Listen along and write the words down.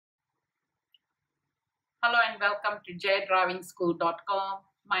Hello and welcome to jaydrivingschool.com.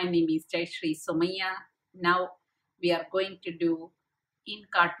 My name is Jayashree Somaya. Now we are going to do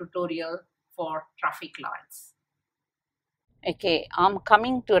in-car tutorial for traffic lights. Okay, I'm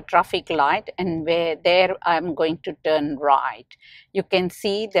coming to a traffic light and where there I'm going to turn right. You can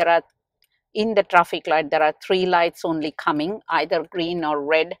see in the traffic light there are three lights only coming, either green or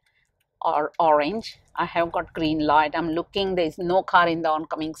red or orange. I have got green light. I'm looking, there is no car in the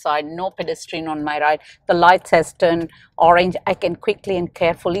oncoming side, no pedestrian on my right. The lights has turned orange. I can quickly and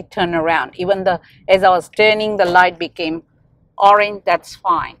carefully turn around. Even as I was turning, the light became orange, that's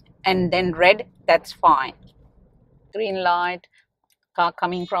fine. And then red, that's fine. Green light, car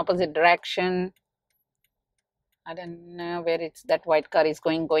coming from opposite direction. I don't know where that white car is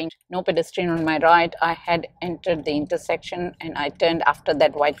going. No pedestrian on my right. I had entered the intersection and I turned after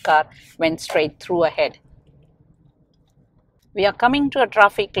that white car went straight through ahead. We are coming to a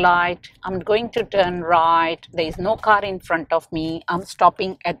traffic light. I'm going to turn right. There is no car in front of me. I'm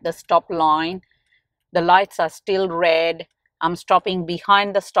stopping at the stop line. The lights are still red. I'm stopping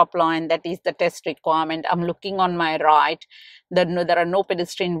behind the stop line. That is the test requirement. I'm looking on my right. There are no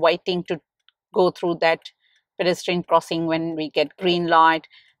pedestrians waiting to go through that pedestrian crossing when we get green light.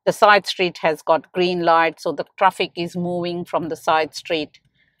 The side street has got green light, so the traffic is moving from the side street.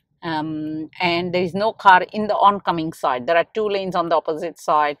 And there is no car in the oncoming side. There are two lanes on the opposite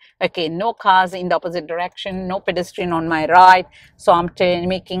side. Okay, no cars in the opposite direction, no pedestrian on my right. So I'm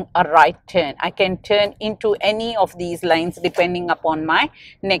making a right turn. I can turn into any of these lanes depending upon my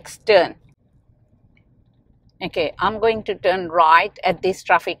next turn. Okay, I'm going to turn right at this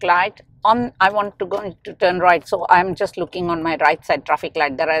traffic light. I want to go to turn right, so I'm just looking on my right side traffic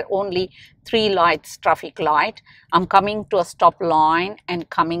light. There are only three lights traffic light. I'm coming to a stop line and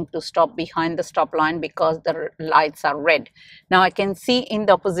coming to stop behind the stop line because the lights are red. Now I can see in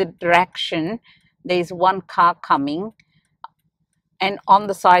the opposite direction there is one car coming, and on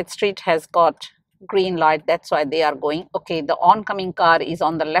the side street has got green light. That's why they are going. Okay, the oncoming car is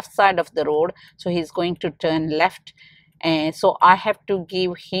on the left side of the road, so he's going to turn left, and so I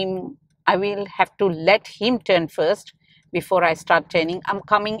will have to let him turn first before I start turning. I'm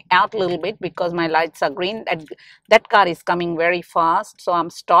coming out a little bit because my lights are green. That car is coming very fast, so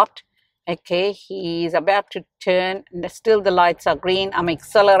I'm stopped. Okay, he is about to turn. Still the lights are green. I'm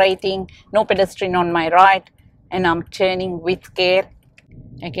accelerating. No pedestrian on my right, and I'm turning with care.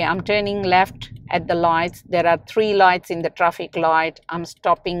 Okay, I'm turning left at the lights. There are three lights in the traffic light. I'm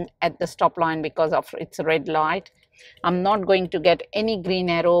stopping at the stop line because of its red light. I'm not going to get any green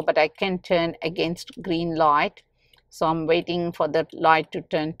arrow, but I can turn against green light. So I'm waiting for the light to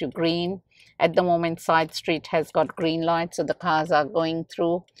turn to green. At the moment, side street has got green light, so the cars are going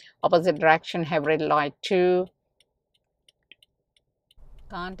through. Opposite direction have red light too.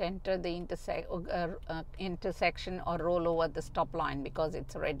 Can't enter the intersection or roll over the stop line because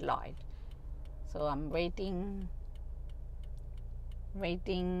it's a red light. So I'm waiting.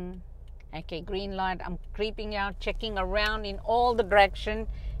 Okay, green light. I'm creeping out, checking around in all the direction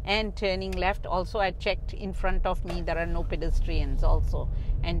and turning left. Also, I checked in front of me. There are no pedestrians also,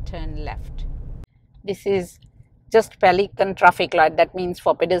 and turn left. This is just Pelican traffic light. That means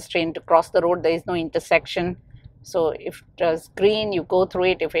for pedestrian to cross the road, there is no intersection. So if it is green, you go through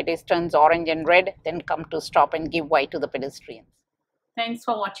it. If it turns orange and red, then come to stop and give way to the pedestrians. Thanks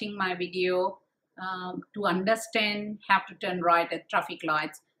for watching my video. To understand how to turn right at traffic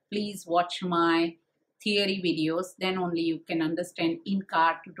lights, please watch my theory videos. Then only you can understand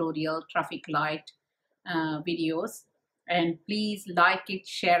in-car tutorial traffic light videos. And please like it,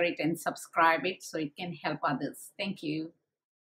 share it, and subscribe it so it can help others. Thank you.